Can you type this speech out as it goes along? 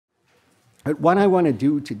But what I want to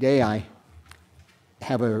do today, I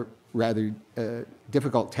have a rather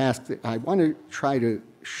difficult task. That I want to try to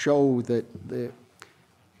show that the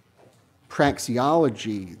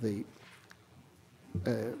praxeology,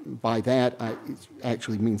 by that it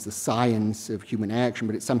actually means the science of human action,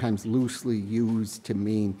 but it's sometimes loosely used to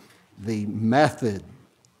mean the method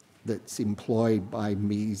that's employed by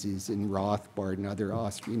Mises and Rothbard and other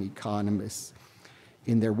Austrian economists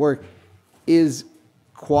in their work, is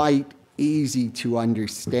quite easy to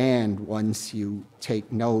understand once you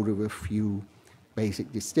take note of a few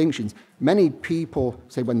basic distinctions. Many people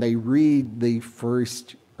say when they read the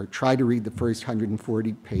first, or try to read the first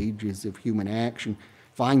 140 pages of Human Action,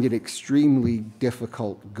 find it extremely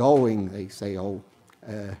difficult going. They say, oh,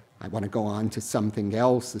 I want to go on to something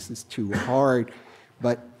else, this is too hard.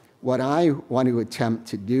 But what I want to attempt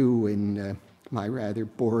to do in my rather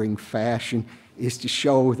boring fashion is to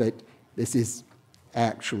show that this is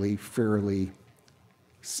actually fairly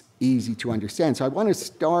easy to understand. So I want to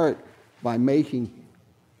start by making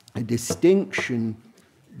a distinction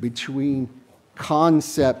between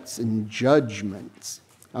concepts and judgments.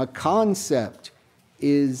 A concept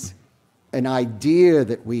is an idea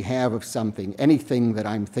that we have of something, anything that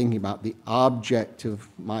I'm thinking about, the object of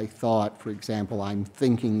my thought. For example, I'm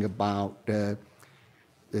thinking about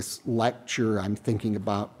this lecture, I'm thinking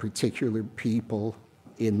about particular people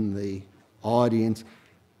in the audience.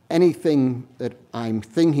 Anything that I'm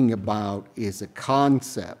thinking about is a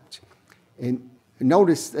concept. And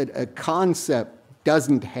notice that a concept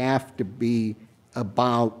doesn't have to be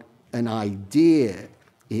about an idea.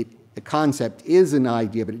 A concept is an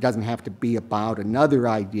idea, but it doesn't have to be about another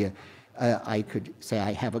idea. I could say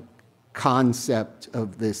I have a concept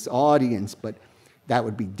of this audience, but that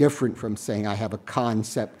would be different from saying I have a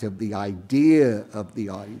concept of the idea of the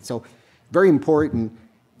audience. So very important,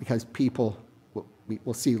 because people,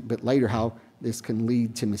 we'll see a bit later how this can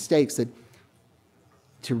lead to mistakes, that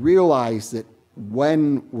to realize that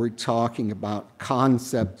when we're talking about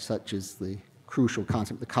concepts such as the crucial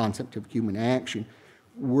concept, the concept of human action,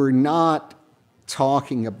 we're not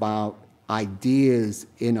talking about ideas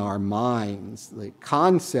in our minds. The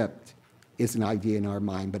concept is an idea in our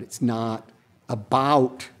mind, but it's not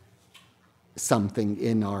about something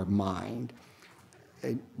in our mind.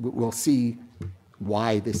 We'll see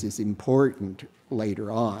why this is important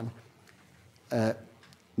later on.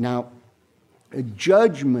 Now, a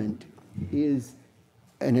judgment is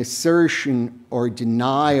an assertion or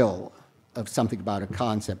denial of something about a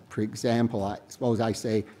concept. For example, I suppose I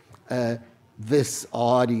say, this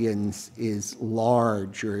audience is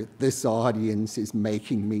large, or this audience is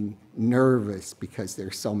making me nervous because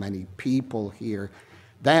there's so many people here.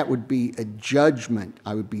 That would be a judgment.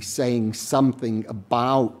 I would be saying something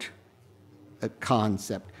about a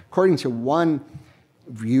concept. According to one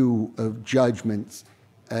view of judgments,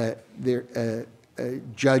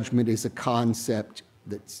 judgment is a concept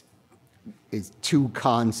that is two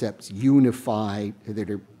concepts unified that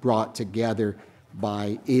are brought together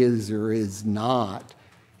by is or is not.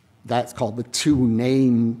 That's called the two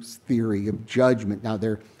names theory of judgment. Now,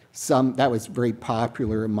 that was very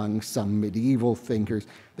popular among some medieval thinkers.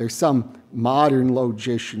 There's some modern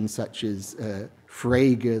logicians, such as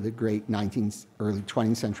Frege, the great early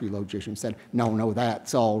 20th century logician, said, no,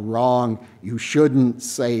 that's all wrong. You shouldn't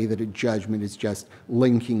say that a judgment is just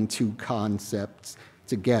linking two concepts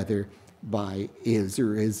together by is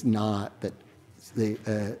or is not, that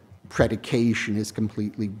the predication is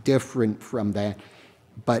completely different from that.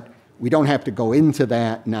 But we don't have to go into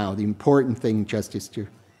that now. The important thing just is to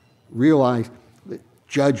realize that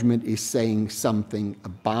judgment is saying something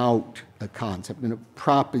about a concept. And a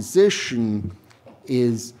proposition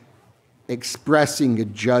is expressing a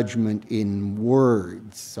judgment in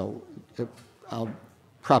words. So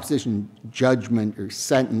proposition, judgment, or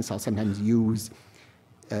sentence, I'll sometimes use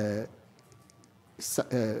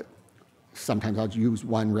sometimes I'll use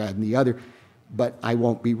one rather than the other, but I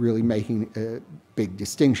won't be really making a big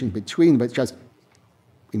distinction between them. But it's just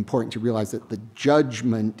important to realize that the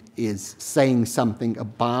judgment is saying something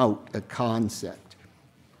about a concept.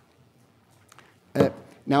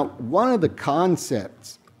 Now, one of the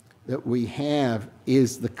concepts that we have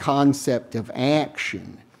is the concept of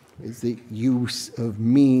action, is the use of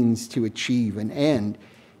means to achieve an end.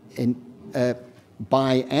 And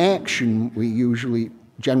by action, we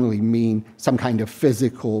generally mean some kind of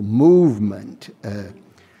physical movement.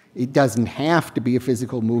 It doesn't have to be a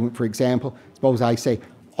physical movement. For example, suppose I say,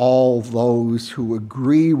 all those who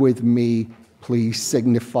agree with me, please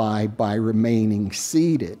signify by remaining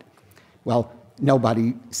seated. Well,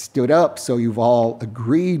 nobody stood up, so you've all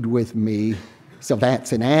agreed with me, So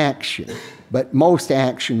that's an action. But most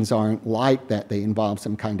actions aren't like that. They involve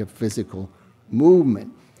some kind of physical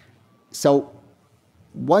movement. So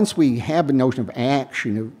once we have a notion of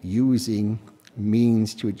action, of using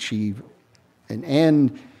means to achieve an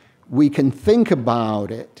end, we can think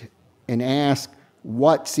about it and ask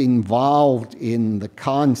what's involved in the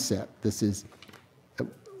concept. This is,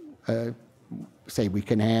 say we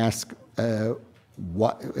can ask,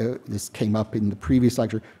 this came up in the previous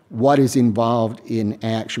lecture, what is involved in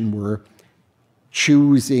action? We're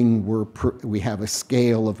choosing, we have a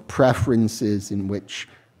scale of preferences in which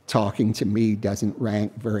talking to me doesn't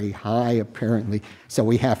rank very high, apparently. So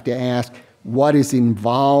we have to ask, what is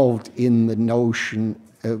involved in the notion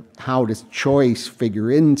of how does choice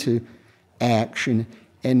figure into action?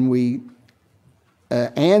 And we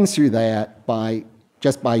answer that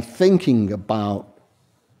just by thinking about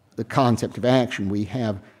the concept of action. We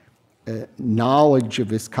have knowledge of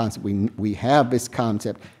this concept. We have this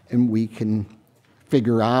concept, and we can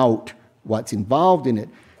figure out what's involved in it.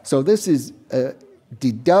 So this is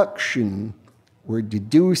deduction. We're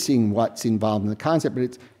deducing what's involved in the concept, but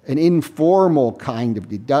it's an informal kind of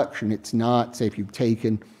deduction. It's not, say, if you've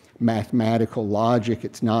taken mathematical logic,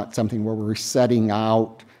 it's not something where we're setting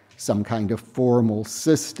out some kind of formal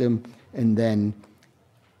system and then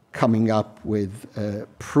coming up with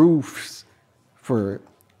proofs for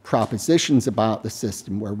propositions about the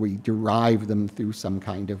system where we derive them through some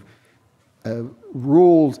kind of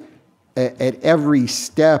rules. At every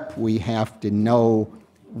step, we have to know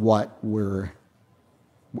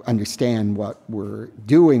understand what we're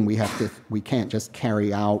doing. We can't just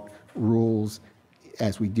carry out rules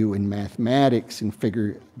as we do in mathematics and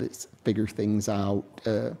figure things out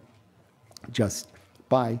just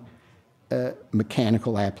by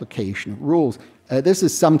mechanical application of rules. This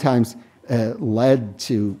has sometimes led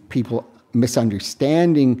to people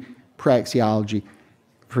misunderstanding praxeology.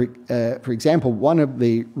 For example, one of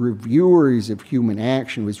the reviewers of human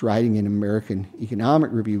action was writing in American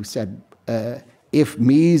Economic Review, said, if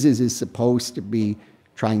Mises is supposed to be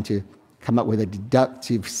trying to come up with a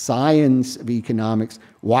deductive science of economics,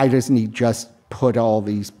 why doesn't he just put all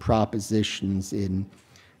these propositions in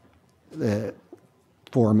the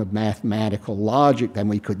form of mathematical logic? Then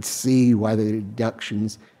we could see whether the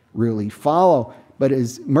deductions really follow. But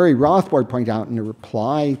as Murray Rothbard pointed out in a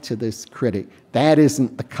reply to this critic, that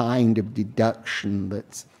isn't the kind of deduction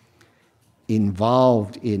that's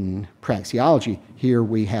involved in praxeology. Here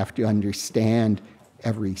we have to understand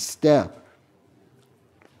every step.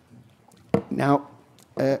 Now,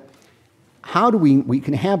 how do we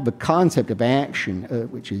can have the concept of action,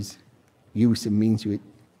 which is use of means to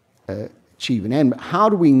achieve an end, but how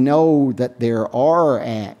do we know that there are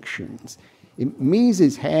actions?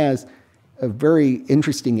 Mises has a very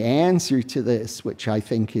interesting answer to this, which I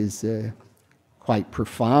think is a quite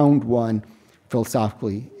profound one,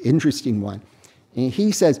 philosophically interesting one. And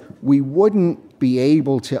he says we wouldn't be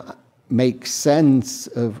able to make sense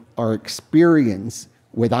of our experience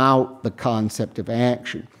without the concept of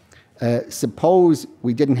action. Suppose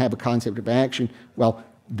we didn't have a concept of action, well,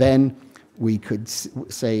 then we could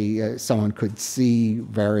say someone could see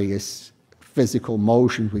various physical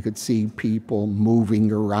motions. We could see people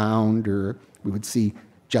moving around, or we would see,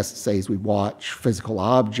 just say as we watch, physical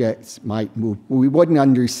objects might move. We wouldn't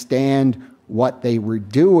understand what they were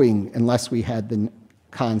doing unless we had the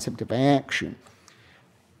concept of action.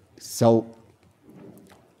 So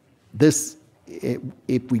this,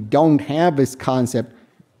 if we don't have this concept,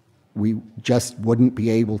 we just wouldn't be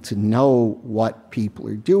able to know what people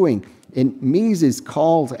are doing. And Mises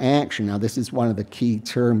calls action, now this is one of the key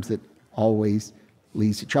terms that always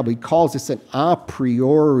leads to trouble. He calls this an a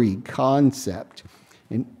priori concept.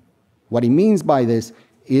 And what he means by this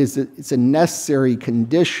is that it's a necessary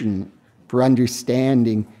condition for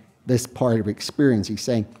understanding this part of experience. He's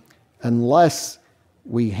saying, unless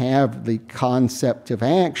we have the concept of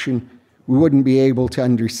action, we wouldn't be able to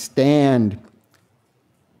understand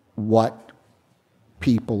what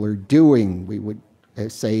people are doing. We would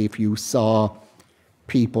say if you saw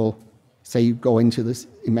people, say you go into this,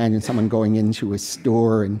 imagine someone going into a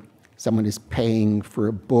store and someone is paying for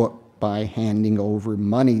a book by handing over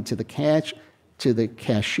money to the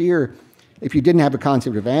cashier. If you didn't have a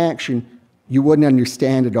concept of action, you wouldn't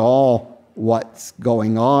understand at all what's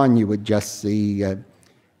going on. You would just see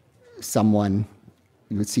someone,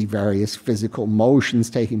 you would see various physical motions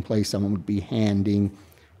taking place. Someone would be handing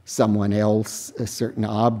someone else a certain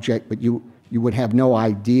object, but you would have no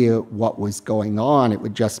idea what was going on. It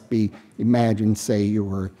would just be, imagine, say, you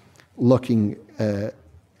were looking at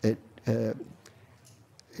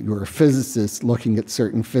you were a physicist looking at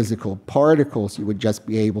certain physical particles, you would just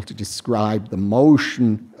be able to describe the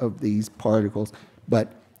motion of these particles,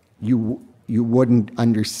 but you wouldn't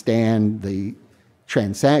understand the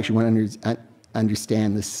transaction, you wouldn't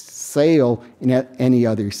understand the sale in any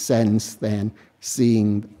other sense than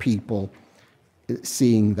seeing people,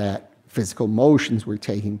 seeing that physical motions were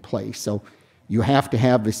taking place. So you have to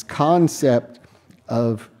have this concept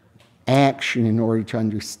of action in order to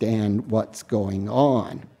understand what's going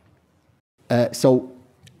on. So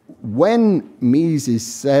when Mises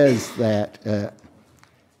says that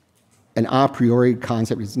an a priori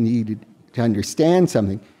concept is needed to understand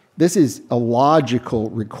something, this is a logical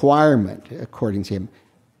requirement, according to him.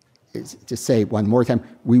 Is to say one more time,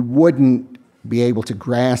 we wouldn't be able to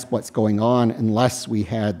grasp what's going on unless we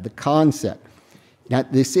had the concept. Now,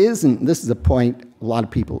 this is a point a lot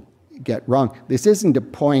of people get wrong. This isn't a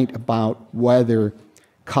point about whether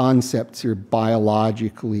concepts are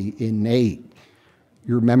biologically innate.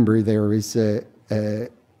 You remember there is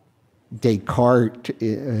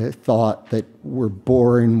Descartes thought that we're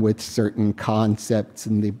born with certain concepts,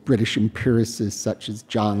 and the British empiricists such as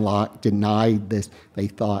John Locke denied this. They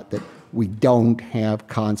thought that we don't have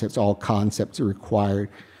concepts, all concepts are required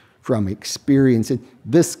from experience. And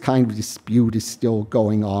this kind of dispute is still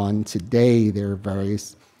going on today. There are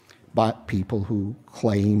various people who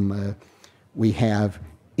claim we have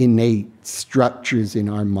innate structures in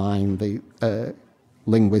our mind. The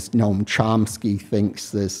linguist Noam Chomsky thinks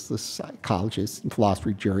this, the psychologist and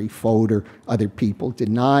philosopher Jerry Fodor, other people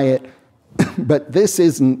deny it. But this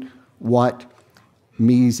isn't what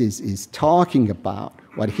Mises is talking about.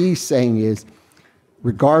 What he's saying is,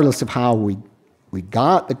 regardless of how we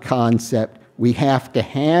got the concept, we have to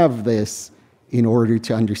have this in order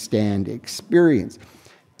to understand experience.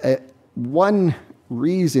 One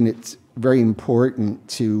reason it's very important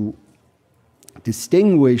to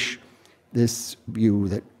distinguish this view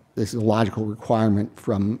that this is a logical requirement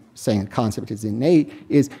from saying a concept is innate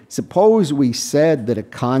is, suppose we said that a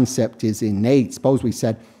concept is innate, suppose we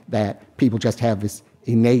said that people just have this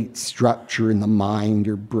innate structure in the mind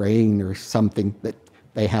or brain or something that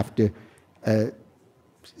they have to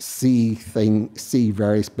see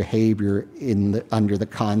various behavior under the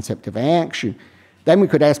concept of action. Then we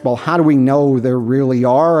could ask, well, how do we know there really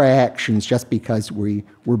are actions just because we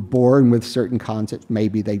were born with certain concepts?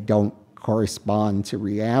 Maybe they don't correspond to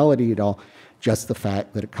reality at all. Just the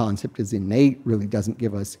fact that a concept is innate really doesn't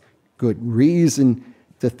give us good reason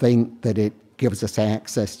to think that it gives us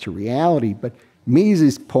access to reality. But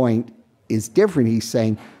Mises' point is different. He's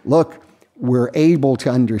saying, look, we're able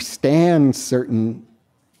to understand certain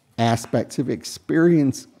aspects of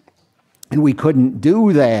experience, and we couldn't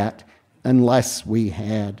do that unless we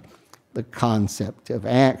had the concept of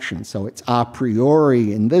action. So it's a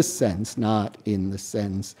priori in this sense, not in the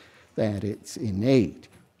sense that it's innate.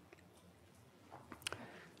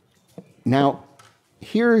 Now,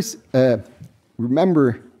 here's,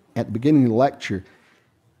 remember at the beginning of the lecture,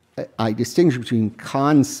 I distinguish between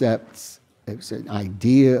concepts, it's an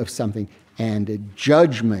idea of something, and a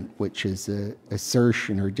judgment, which is an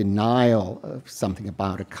assertion or denial of something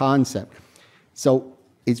about a concept. So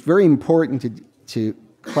it's very important we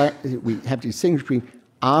have to distinguish between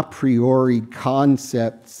a priori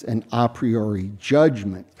concepts and a priori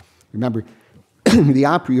judgment. Remember, the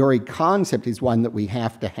a priori concept is one that we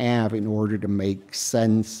have to have in order to make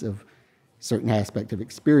sense of certain aspect of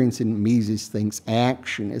experience, and Mises thinks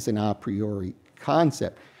action is an a priori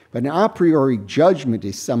concept. But an a priori judgment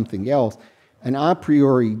is something else. An a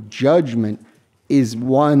priori judgment is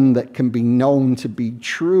one that can be known to be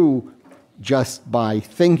true just by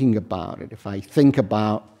thinking about it. If I think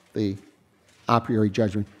about the a priori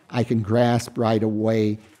judgment, I can grasp right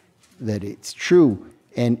away that it's true.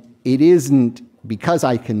 And it isn't, because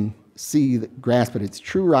I can grasp that it's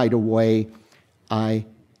true right away,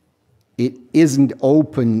 it isn't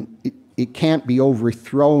open, it can't be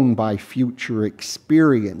overthrown by future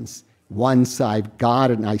experience. Once I've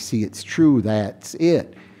got it and I see it's true, that's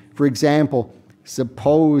it. For example,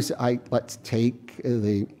 suppose let's take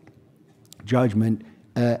the judgment,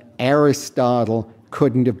 Aristotle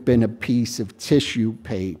couldn't have been a piece of tissue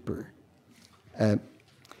paper.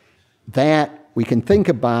 That we can think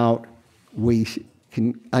about, we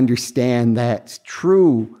can understand that's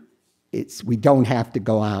true. We don't have to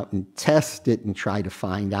go out and test it and try to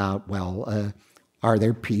find out, well, are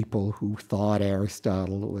there people who thought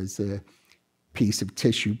Aristotle was a piece of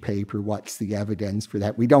tissue paper? What's the evidence for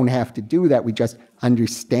that? We don't have to do that. We just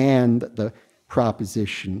understand that the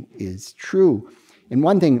proposition is true. And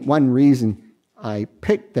one reason I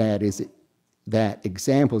picked that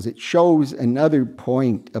example is it shows another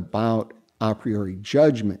point about a priori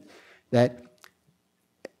judgment, that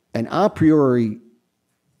an a priori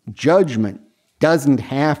judgment doesn't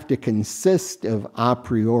have to consist of a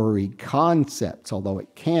priori concepts, although it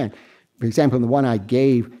can. For example, in the one I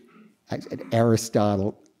gave, I said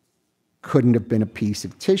Aristotle couldn't have been a piece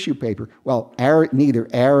of tissue paper. Well, neither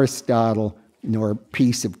Aristotle nor a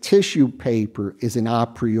piece of tissue paper is an a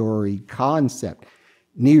priori concept.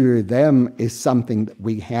 Neither of them is something that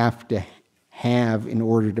we have to have in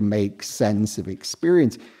order to make sense of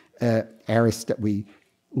experience. We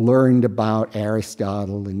learned about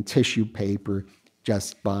Aristotle and tissue paper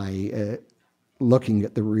just by looking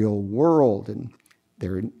at the real world, and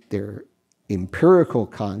they're empirical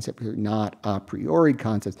concepts, they're not a priori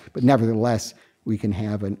concepts, but nevertheless, we can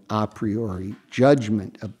have an a priori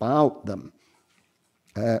judgment about them.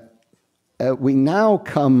 We now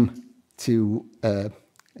come to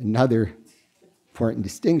another important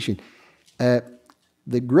distinction.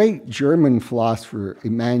 The great German philosopher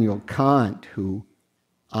Immanuel Kant, who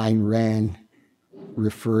Ayn Rand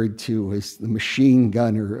referred to as the machine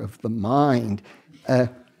gunner of the mind,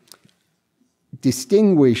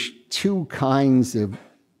 distinguished two kinds of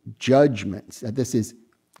judgments. This is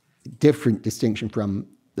a different distinction from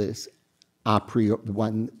this a priori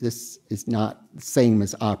one. This is not the same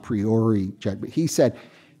as a priori judgment. He said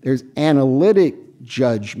there's analytic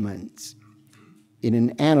judgments. In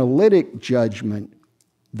an analytic judgment,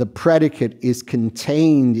 the predicate is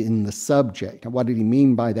contained in the subject. Now, what did he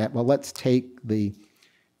mean by that? Well, let's take the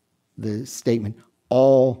statement,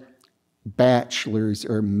 all bachelors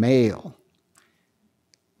are male.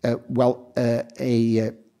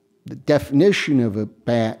 The definition of a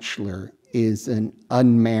bachelor is an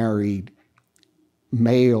unmarried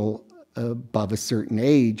male above a certain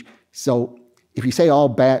age. So if you say all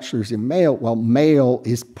bachelors are male, well, male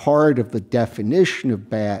is part of the definition of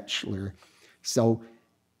bachelor. So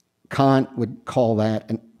Kant would call that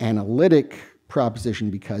an analytic proposition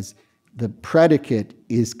because the predicate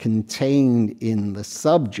is contained in the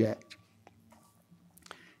subject.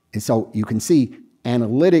 And so you can see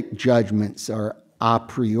analytic judgments are a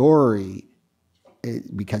priori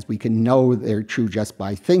because we can know they're true just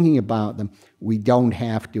by thinking about them. We don't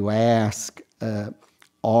have to ask,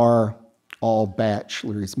 are all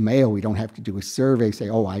bachelors male? We don't have to do a survey, say,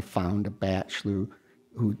 oh, I found a bachelor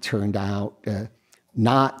who turned out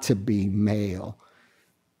not to be male.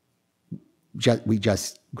 We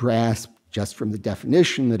just grasp just from the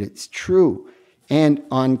definition that it's true. And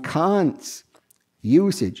on Kant's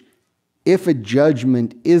usage, if a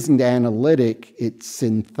judgment isn't analytic, it's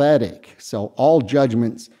synthetic. So all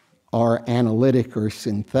judgments are analytic or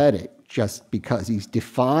synthetic just because he's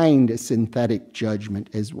defined a synthetic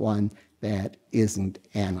judgment as one that isn't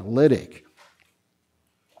analytic.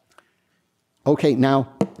 Okay,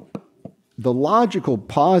 now, the logical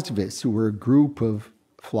positivists, who were a group of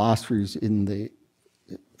philosophers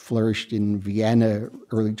flourished in Vienna,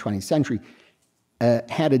 early 20th century,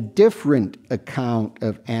 had a different account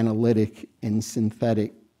of analytic and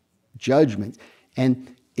synthetic judgments.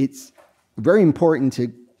 And it's very important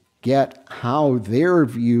to get how their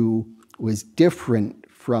view was different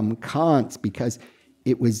from Kant's, because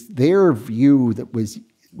it was their view that was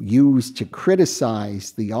used to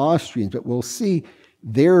criticize the Austrians. But we'll see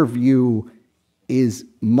their view is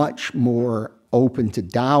much more open to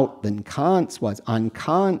doubt than Kant's was. On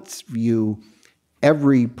Kant's view,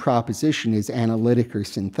 every proposition is analytic or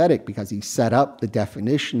synthetic because he set up the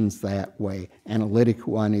definitions that way. Analytic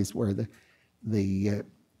one is where the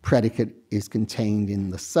predicate is contained in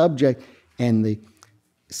the subject, and the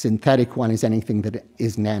synthetic one is anything that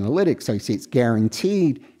isn't analytic. So you see, it's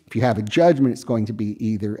guaranteed if you have a judgment, it's going to be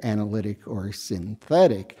either analytic or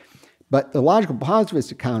synthetic. But the logical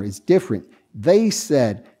positivist account is different. They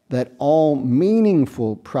said that all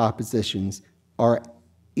meaningful propositions are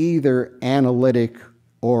either analytic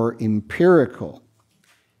or empirical.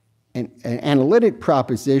 And an analytic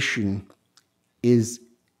proposition is,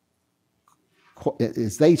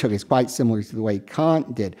 as they took it, is quite similar to the way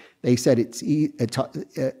Kant did. They said it's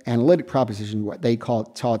analytic proposition, what they call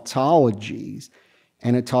tautologies.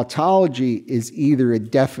 And a tautology is either a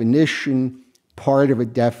definition, part of a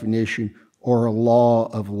definition, or a law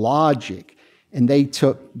of logic. And they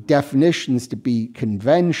took definitions to be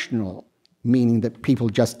conventional, meaning that people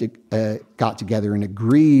just got together and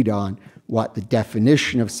agreed on what the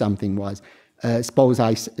definition of something was. Suppose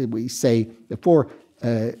we say before,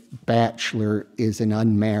 bachelor is an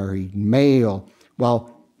unmarried male.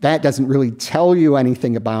 Well, that doesn't really tell you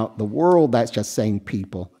anything about the world. That's just saying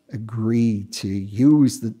people agree to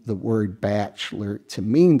use the word bachelor to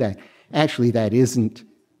mean that. Actually, that isn't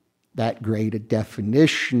that great a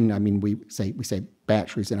definition. I mean, we say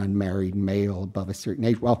bachelor is an unmarried male above a certain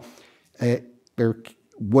age. Well,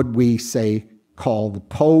 would we say call the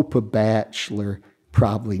Pope a bachelor?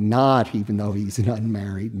 Probably not, even though he's an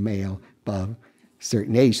unmarried male above a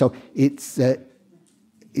certain age. So it's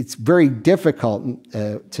very difficult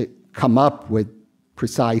to come up with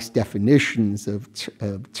precise definitions of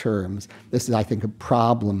terms. This is, I think, a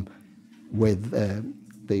problem with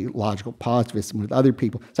the logical positivists and with other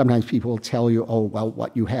people. Sometimes people will tell you, oh, well,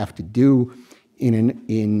 what you have to do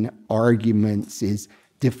in arguments is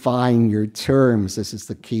define your terms. This is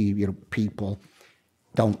the key. People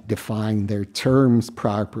don't define their terms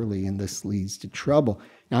properly, and this leads to trouble.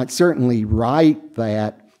 Now, it's certainly right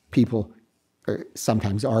that people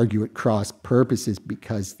sometimes argue at cross purposes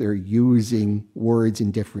because they're using words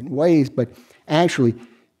in different ways, but actually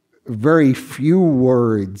very few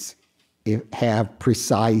words have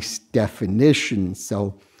precise definitions.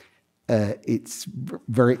 So this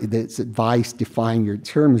advice, define your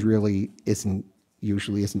terms, really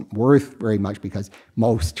usually isn't worth very much because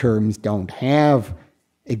most terms don't have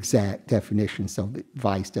exact definitions, so the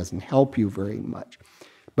advice doesn't help you very much.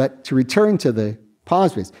 But to return to the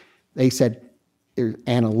positivists, they said there's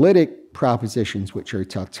analytic propositions, which are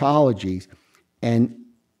tautologies, and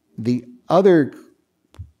the other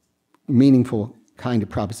meaningful kind of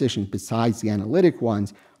propositions besides the analytic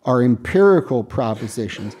ones are empirical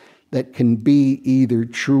propositions that can be either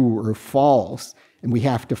true or false, and we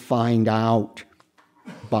have to find out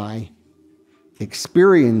by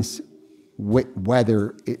experience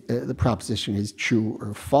whether the proposition is true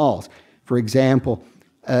or false. For example,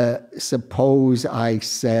 suppose I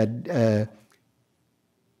said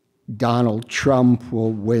Donald Trump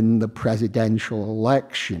will win the presidential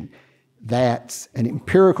election. That's an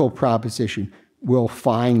empirical proposition. We'll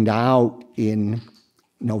find out in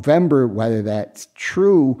November whether that's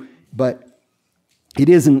true, but it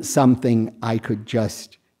isn't something I could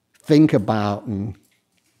just think about and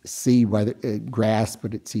see whether grasp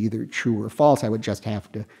that it's either true or false. I would just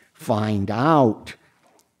have to find out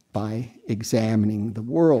by examining the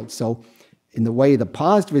world. So in the way the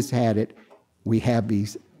positivists had it, we have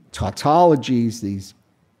these tautologies,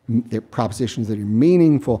 they're propositions that are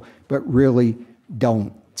meaningful, but really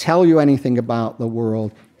don't tell you anything about the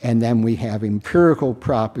world. And then we have empirical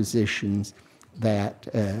propositions that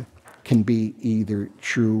can be either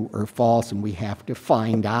true or false, and we have to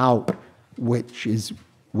find out which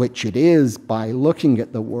it is by looking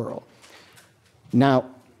at the world. Now,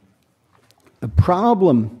 the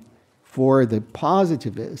problem for the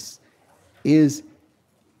positivists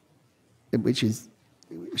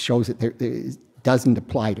shows that it doesn't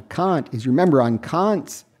apply to Kant, is remember on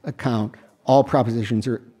Kant's account, all propositions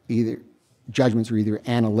are judgments are either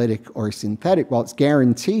analytic or synthetic. Well, it's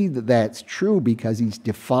guaranteed that that's true because he's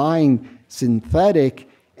defined synthetic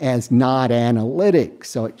as not analytic.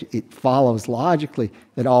 So it follows logically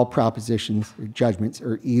that all propositions or judgments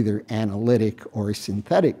are either analytic or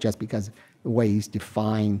synthetic just because of the way he's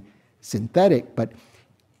defined synthetic. But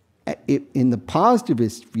in the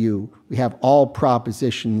positivist view, we have all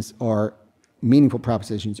propositions or meaningful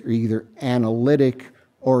propositions are either analytic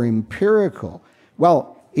or empirical.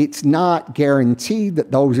 Well, it's not guaranteed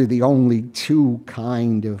that those are the only two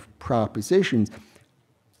kind of propositions.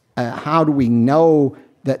 How do we know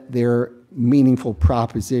that they're meaningful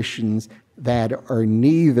propositions that are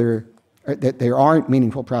neither, or that there aren't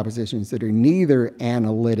meaningful propositions that are neither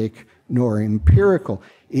analytic nor empirical?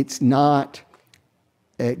 It's not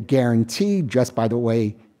guaranteed just by the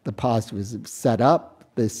way the positivists have set up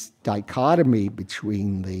this dichotomy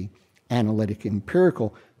between the analytic and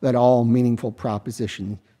empirical that all meaningful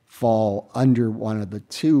propositions fall under one of the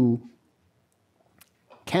two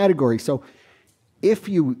categories. So if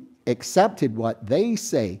you accepted what they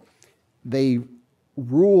say, they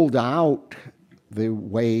ruled out the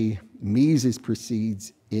way Mises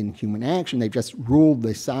proceeds in human action. They just ruled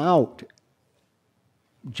this out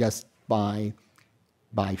just by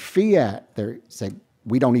fiat. They say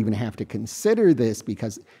we don't even have to consider this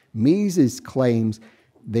because Mises claims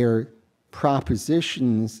they're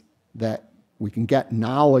propositions that we can get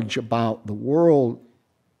knowledge about the world,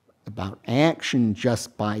 about action,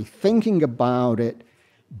 just by thinking about it,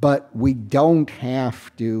 but we don't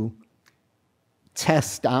have to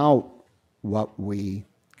test out what we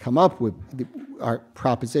come up with. Our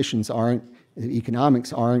propositions aren't,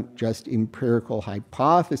 economics aren't just empirical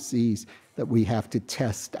hypotheses that we have to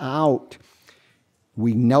test out.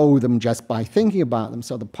 We know them just by thinking about them.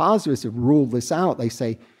 So the positivists have ruled this out. They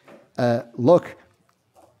say, look,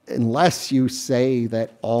 unless you say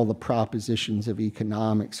that all the propositions of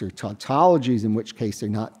economics are tautologies, in which case they're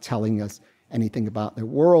not telling us anything about the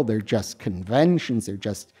world. They're just conventions. They're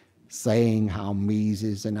just saying how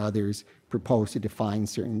Mises and others propose to define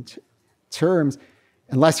certain terms.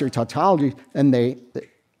 Unless they're tautologies, then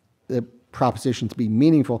the propositions to be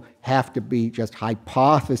meaningful have to be just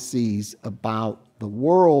hypotheses about the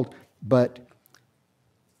world. But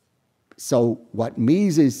so what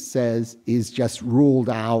Mises says is just ruled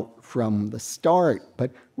out from the start.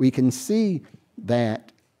 But we can see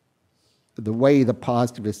that the way the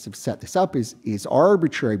positivists have set this up is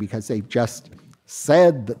arbitrary, because they've just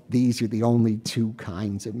said that these are the only two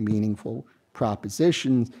kinds of meaningful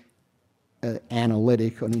propositions,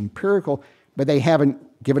 analytic and empirical, but they haven't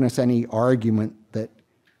given us any argument that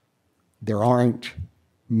there aren't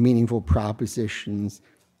meaningful propositions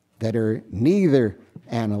that are neither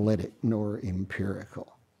analytic nor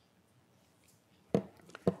empirical.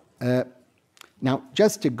 Now,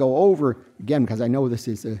 just to go over, again, because I know this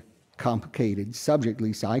is a complicated subject, at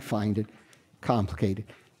least I find it complicated,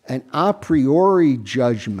 an a priori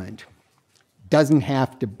judgment doesn't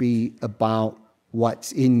have to be about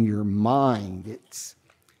what's in your mind. It's,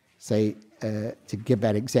 say, to give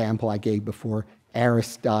that example I gave before,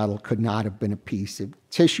 Aristotle could not have been a piece of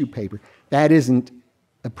tissue paper. That isn't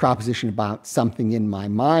a proposition about something in my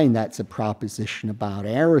mind. That's a proposition about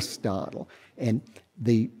Aristotle. And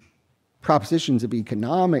the propositions of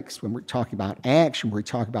economics, when we're talking about action, we're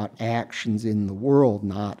talking about actions in the world,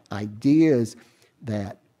 not ideas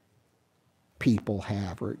that people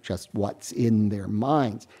have or just what's in their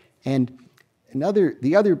minds. And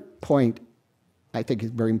the other point I think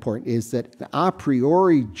is very important is that an a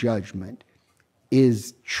priori judgment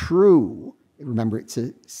is true. Remember, it's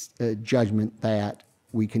a judgment that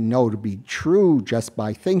we can know to be true just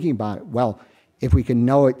by thinking about it. Well, if we can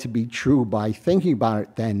know it to be true by thinking about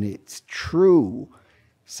it, then it's true.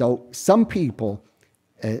 So some people,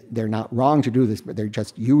 they're not wrong to do this, but they're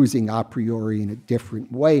just using a priori in a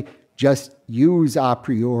different way. Just use a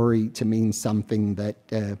priori to mean something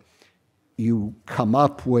that you come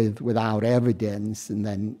up with without evidence and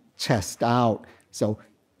then test out. So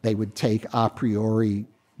they would take a priori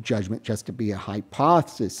judgment just to be a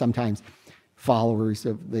hypothesis. Sometimes followers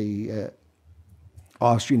of the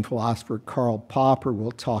Austrian philosopher Karl Popper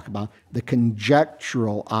will talk about the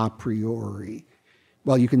conjectural a priori.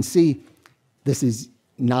 Well, you can see this is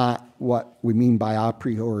not what we mean by a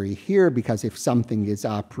priori here, because if something is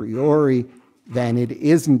a priori, then it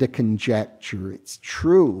isn't a conjecture, it's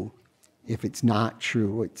true. If it's not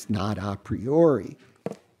true, it's not a priori.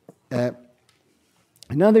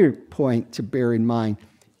 Another point to bear in mind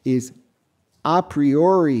is a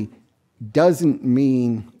priori doesn't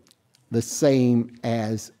mean the same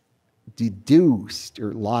as deduced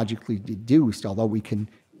or logically deduced, although we can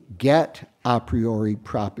get a priori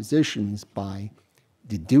propositions by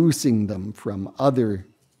deducing them from other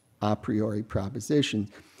a priori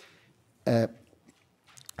propositions.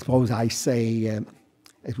 Suppose I say,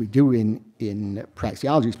 as we do in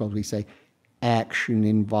praxeology, suppose we say action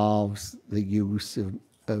involves the use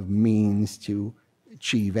of means to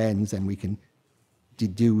achieve ends, and we can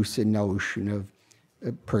deduce a notion of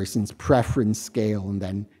a person's preference scale and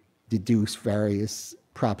then deduce various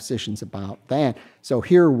propositions about that. So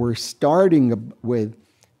here we're starting with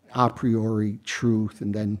a priori truth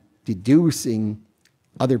and then deducing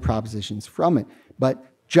other propositions from it. But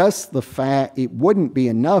just the fact, it wouldn't be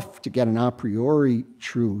enough to get an a priori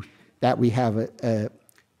truth that we have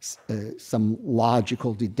some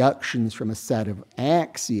logical deductions from a set of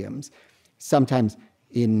axioms. Sometimes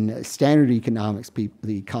in standard economics,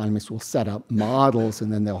 the economists will set up models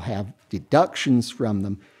and then they'll have deductions from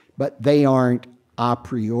them, but they aren't a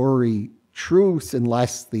priori truths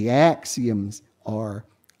unless the axioms are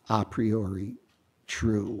a priori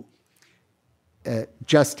true.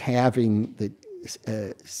 Just having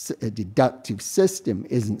a deductive system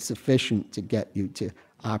isn't sufficient to get you to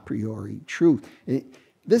a priori truth.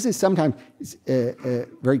 This is sometimes a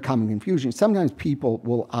very common confusion. Sometimes people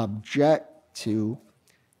will object to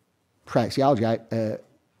praxeology.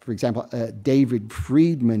 For example, David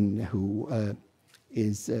Friedman, who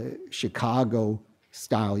is a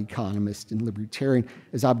Chicago-style economist and libertarian,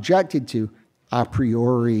 has objected to a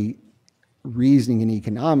priori reasoning in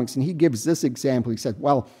economics. And he gives this example. He said,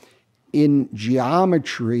 well, in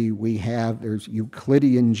geometry, there's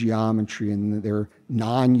Euclidean geometry and there are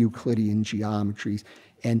non-Euclidean geometries.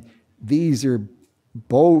 And these are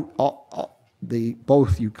both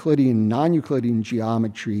Euclidean and non-Euclidean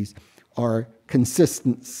geometries are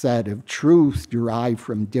consistent set of truths derived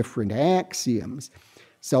from different axioms.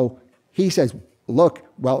 So he says, look,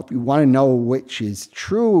 well, if you want to know which is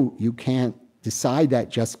true, you can't decide that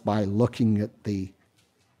just by looking at the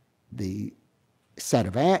set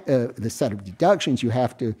of deductions, you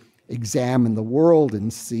have to examine the world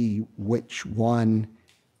and see which one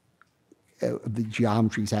of the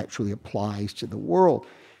geometries actually applies to the world.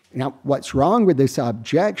 Now, what's wrong with this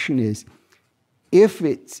objection is if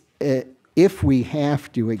we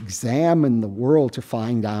have to examine the world to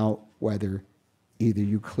find out whether either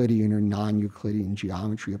Euclidean or non-Euclidean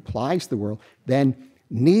geometry applies to the world, then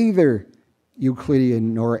neither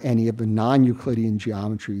Euclidean nor any of the non-Euclidean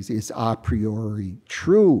geometries is a priori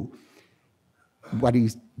true. What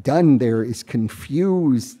he's done there is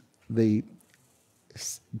confuse the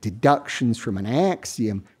deductions from an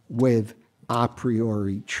axiom with a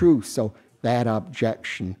priori truth. So that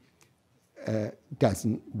objection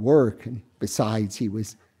doesn't work. And besides, he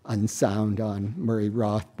was unsound on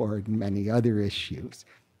Murray-Rothbard and many other issues.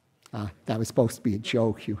 That was supposed to be a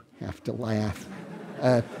joke. You have to laugh.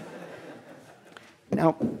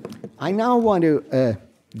 Now, I now want to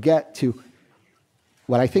get to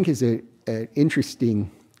what I think is an interesting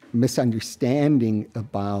misunderstanding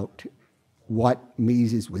about what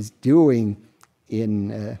Mises was doing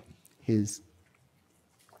in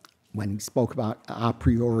when he spoke about a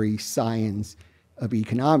priori science of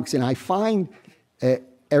economics. And I find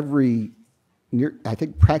every year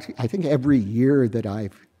that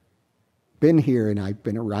I've been here, and I've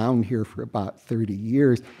been around here for about 30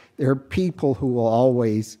 years, there are people who will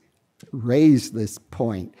always raise this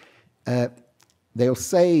point. They'll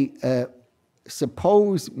say,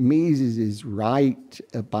 suppose Mises is right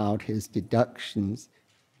about his deductions,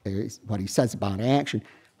 what he says about action.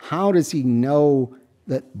 How does he know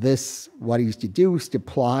that what he's deduced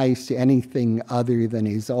applies to anything other than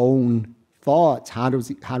his own thoughts? How does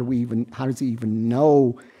he even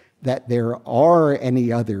know that there are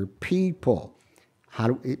any other people?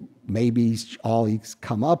 Maybe all he's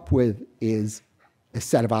come up with is a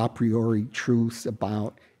set of a priori truths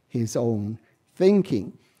about his own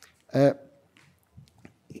thinking.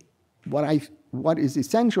 What is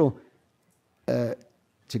essential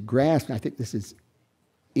to grasp, and I think this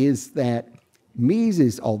is that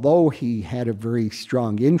Mises, although he had a very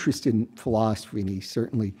strong interest in philosophy, and he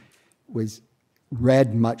certainly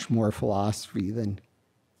read much more philosophy than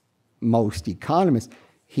most economists,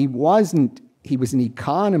 he was an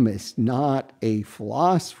economist, not a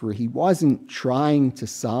philosopher. He wasn't trying to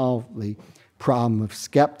solve the problem of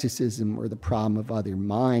skepticism or the problem of other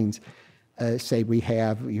minds. Say we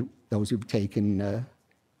have, those who've taken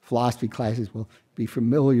philosophy classes will be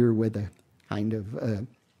familiar with a kind of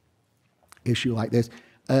issue like this.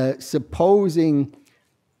 Supposing,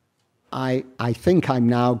 I think I'm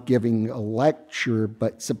now giving a lecture,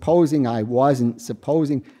 but supposing I wasn't,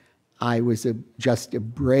 supposing I was just a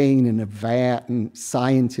brain in a vat and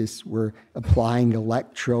scientists were applying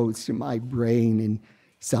electrodes to my brain in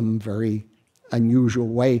some very unusual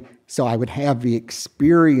way, so I would have the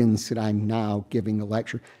experience that I'm now giving a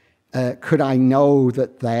lecture. Could I know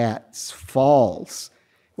that that's false?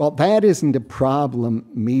 Well, that isn't a problem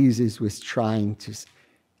Mises was trying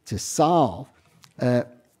to solve.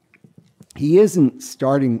 He isn't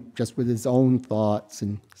starting just with his own thoughts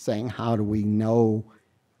and saying, how do I know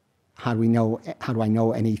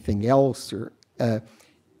anything else? Or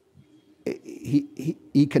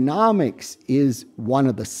economics is one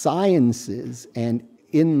of the sciences, and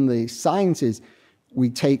in the sciences, we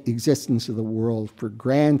take the existence of the world for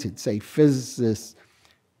granted. Say physicists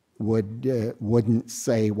wouldn't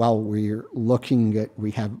say, well,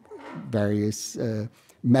 we have various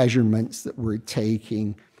measurements that we're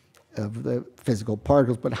taking of the physical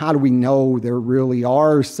particles, but how do we know there really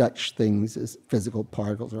are such things as physical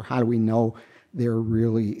particles, or how do we know there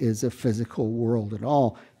really is a physical world at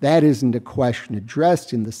all? That isn't a question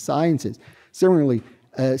addressed in the sciences. Similarly,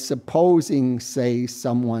 supposing, say,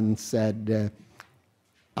 someone said,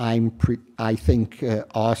 I think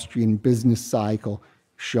Austrian business cycle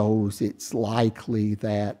shows it's likely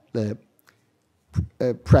that the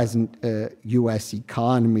present U.S.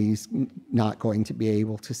 economy is not going to be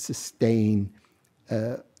able to sustain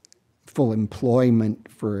full employment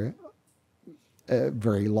for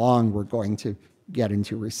very long. We're going to get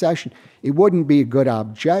into recession. It wouldn't be a good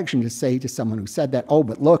objection to say to someone who said that, oh,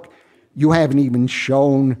 but look, you haven't even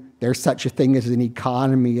shown there's such a thing as an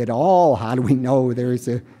economy at all. How do we know there's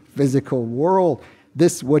a physical world?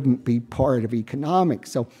 This wouldn't be part of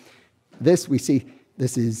economics. So we see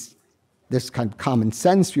this is this kind of common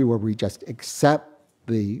sense view where we just accept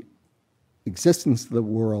the existence of the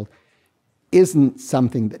world isn't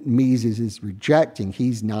something that Mises is rejecting.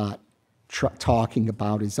 He's not talking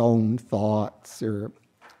about his own thoughts or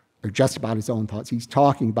just about his own thoughts. He's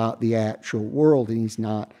talking about the actual world, and he's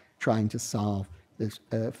not trying to solve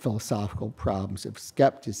the philosophical problems of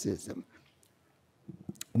skepticism.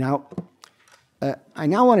 Now, I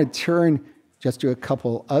now want to turn just to a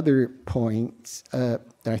couple other points that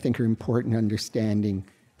I think are important in understanding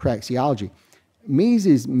praxeology.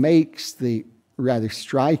 Mises makes the rather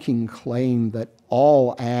striking claim that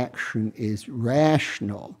all action is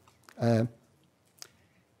rational.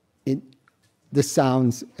 This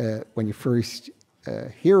sounds, when you first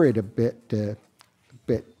hear it, a bit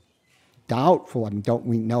doubtful. I mean, don't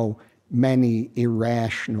we know many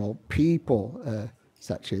irrational people,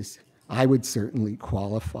 such as I would certainly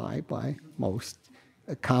qualify by most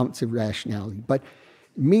accounts of rationality? But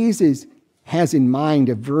Mises has in mind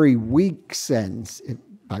a very weak sense,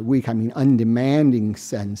 by weak I mean undemanding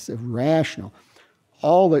sense of rational.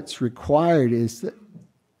 All that's required is that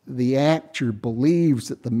the actor believes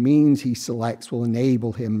that the means he selects will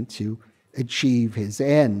enable him to achieve his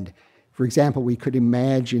end. For example, we could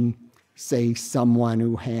imagine, say, someone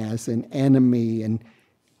who has an enemy and,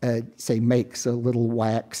 say, makes a little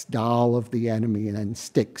wax doll of the enemy and then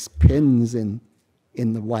sticks pins in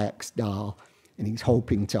the wax doll, and he's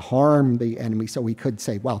hoping to harm the enemy. So we could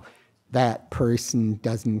say, well, that person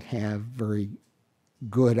doesn't have very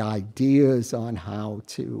good ideas on how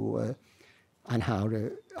to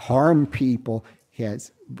harm people.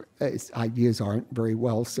 His ideas aren't very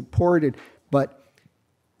well supported, but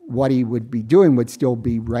what he would be doing would still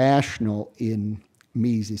be rational in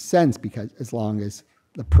Mises' sense, because as long as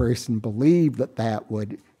the person believed that that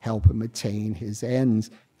would help him attain his ends,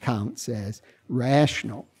 counts as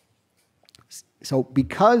rational. So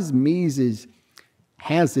because Mises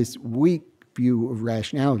has this weak view of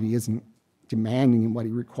rationality, he isn't demanding what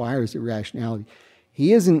he requires of rationality,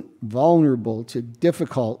 he isn't vulnerable to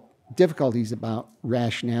difficulties about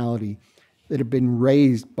rationality that have been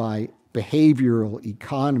raised by behavioral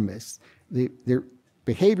economists. The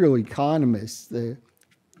behavioral economists, the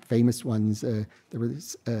famous ones, there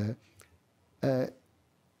was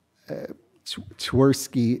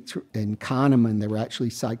Tversky and Kahneman. They were actually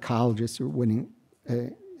psychologists who were winning.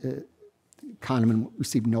 Kahneman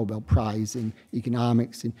received a Nobel Prize in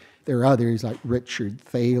economics, and there are others like Richard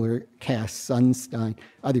Thaler, Cass Sunstein,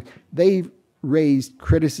 others. They've raised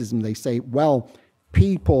criticism. They say, well,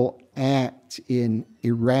 people act in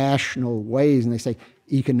irrational ways, and they say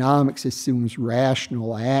economics assumes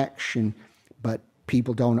rational action, but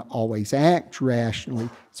people don't always act rationally.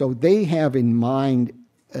 So they have in mind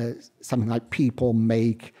something like people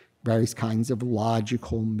make various kinds of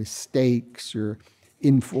logical mistakes or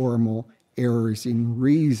informal errors in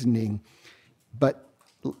reasoning. But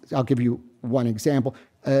I'll give you one example.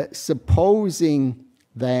 Supposing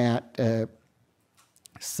that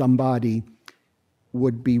somebody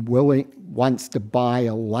would be wants to buy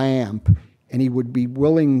a lamp, and he would be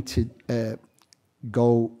willing to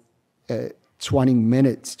go 20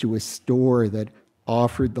 minutes to a store that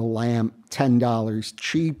offered the lamp $10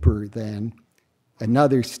 cheaper than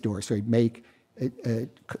another store. So he'd make a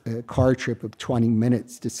car trip of 20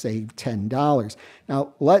 minutes to save $10.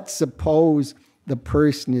 Now, let's suppose the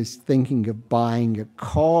person is thinking of buying a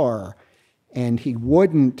car, and he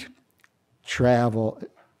wouldn't travel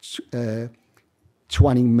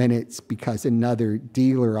 20 minutes because another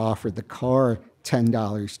dealer offered the car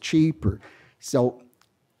 $10 cheaper. So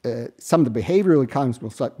some of the behavioral economists will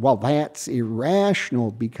say, well, that's irrational,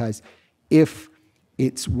 because if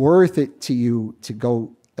it's worth it to you to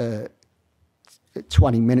go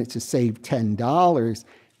 20 minutes to save $10,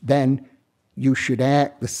 then you should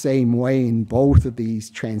act the same way in both of these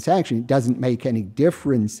transactions. It doesn't make any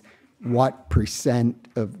difference what percent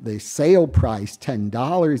of the sale price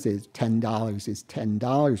 $10 is. $10 is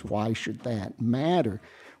 $10. Why should that matter?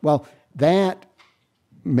 Well, that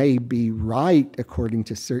may be right according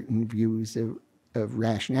to certain views of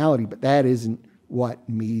rationality, but that isn't what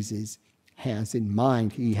Mises has in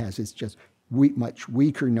mind. He has this just much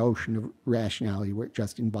weaker notion of rationality, where it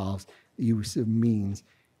just involves the use of means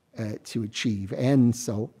to achieve ends.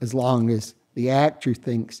 So as long as the actor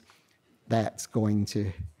thinks that's going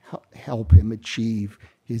to help him achieve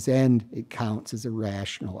his end, it counts as a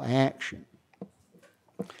rational action.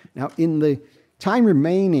 Now, in the time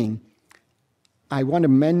remaining, I want to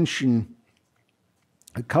mention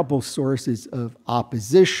a couple sources of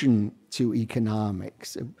opposition to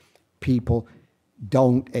economics. People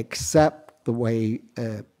don't accept the way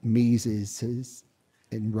Mises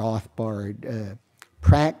and Rothbard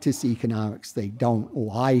practice economics. They don't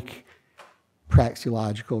like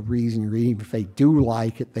praxeological reasoning, or even if they do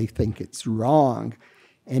like it, they think it's wrong.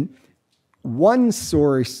 And one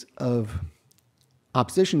source of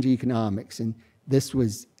opposition to economics, and this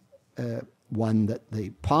was one that the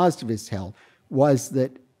positivists held, was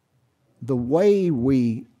that the way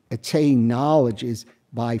we attain knowledge is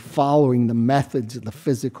by following the methods of the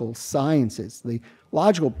physical sciences. The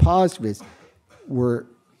logical positivists were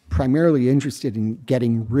primarily interested in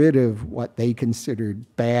getting rid of what they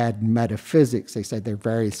considered bad metaphysics. They said there are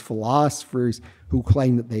various philosophers who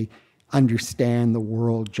claim that they understand the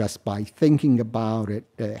world just by thinking about it.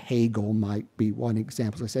 Hegel might be one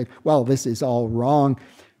example. They said, well, this is all wrong.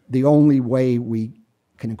 The only way we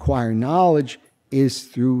can acquire knowledge is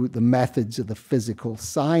through the methods of the physical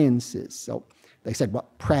sciences. So they said, well,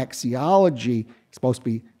 praxeology is supposed to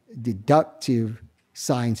be deductive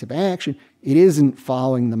science of action. It isn't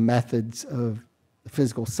following the methods of the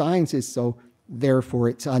physical sciences, so therefore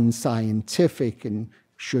it's unscientific and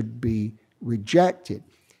should be rejected.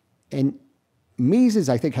 And Mises,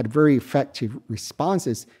 I think, had very effective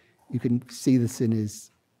responses. You can see this in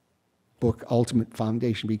his book, Ultimate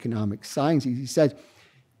Foundation of Economic Science. He says,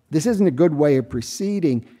 this isn't a good way of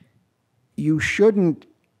proceeding. You shouldn't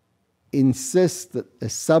insist that the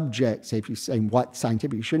subject, say if you're saying what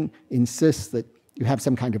scientific, you shouldn't insist that you have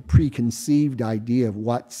some kind of preconceived idea of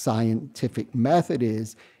what scientific method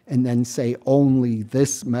is and then say only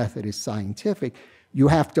this method is scientific. You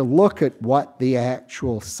have to look at what the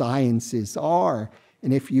actual sciences are.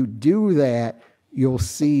 And if you do that, you'll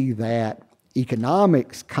see that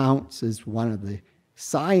economics counts as one of the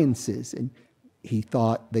sciences. And he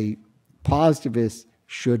thought the positivists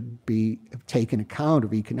should be taken account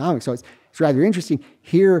of economics. So it's rather interesting.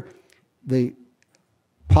 Here, the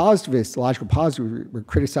positivists, logical positivists, were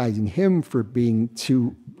criticizing him for being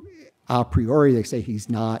too a priori. They say he's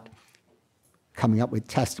not coming up with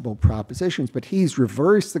testable propositions, but he's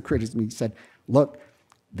reversed the criticism. He said, look,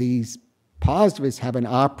 these positivists have an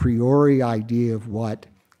a priori idea of what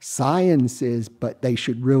science is, but they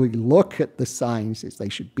should really look at the sciences. They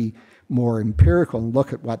should be more empirical and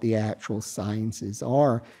look at what the actual sciences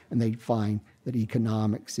are, and they find that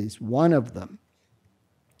economics is one of them.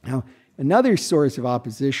 Now, another source of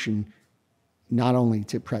opposition, not only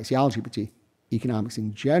to praxeology, but to economics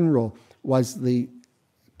in general, was the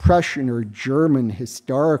Prussian or German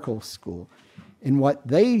historical school. And what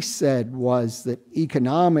they said was that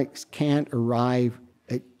economics can't arrive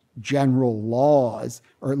at general laws,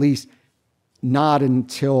 or at least not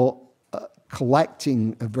until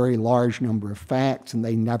collecting a very large number of facts, and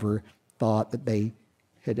they never thought that they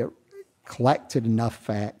had collected enough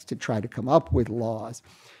facts to try to come up with laws.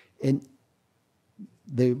 And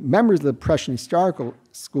the members of the Prussian historical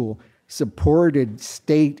school supported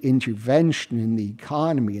state intervention in the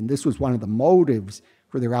economy, and this was one of the motives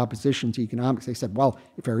for their opposition to economics. They said, well,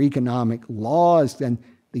 if there are economic laws, then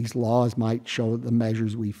these laws might show that the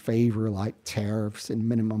measures we favor, like tariffs and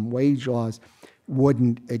minimum wage laws,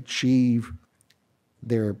 wouldn't achieve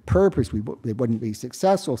their purpose. They wouldn't be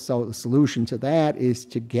successful. So the solution to that is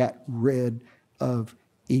to get rid of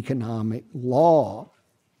economic law.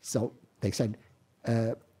 So they said,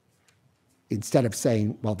 instead of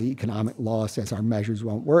saying, well, the economic law says our measures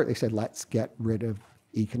won't work, they said, let's get rid of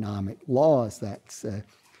economic laws.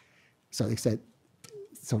 So they said,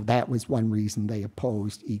 so that was one reason they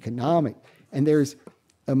opposed economic. And there's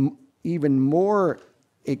an even more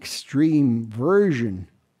extreme version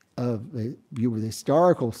of the view of the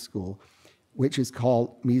historical school, which is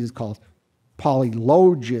called, Mises calls,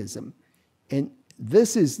 polylogism. And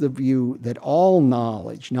this is the view that all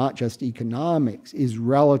knowledge, not just economics, is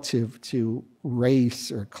relative to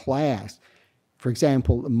race or class. For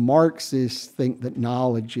example, the Marxists think that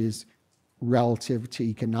knowledge is relative to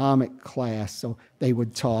economic class, so they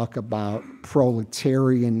would talk about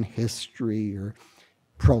proletarian history or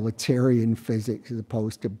proletarian physics as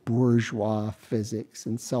opposed to bourgeois physics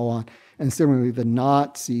and so on. And similarly, the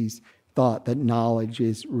Nazis thought that knowledge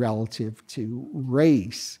is relative to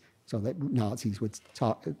race, so that Nazis would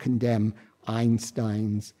condemn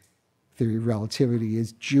Einstein's theory of relativity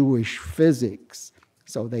as Jewish physics.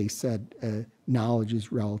 So they said knowledge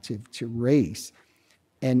is relative to race.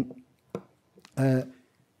 And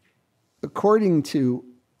according to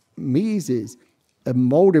Mises, a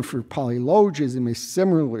motive for polylogism is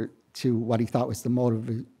similar to what he thought was the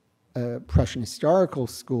motive of Prussian historical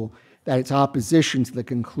school, that it's opposition to the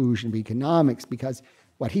conclusion of economics, because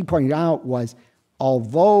what he pointed out was,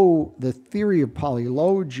 although the theory of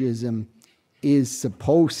polylogism is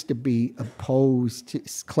supposed to be opposed to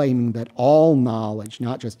claiming that all knowledge,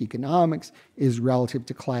 not just economics, is relative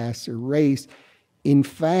to class or race, in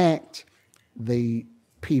fact, the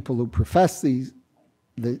people who profess these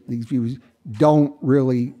views don't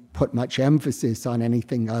really put much emphasis on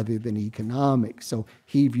anything other than economics. So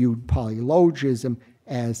he viewed polylogism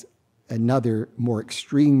as another more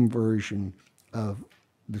extreme version of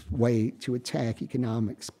the way to attack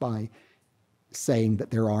economics by saying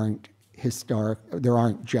that there aren't there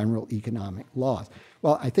aren't general economic laws.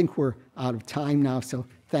 Well, I think we're out of time now, so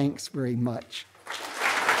thanks very much.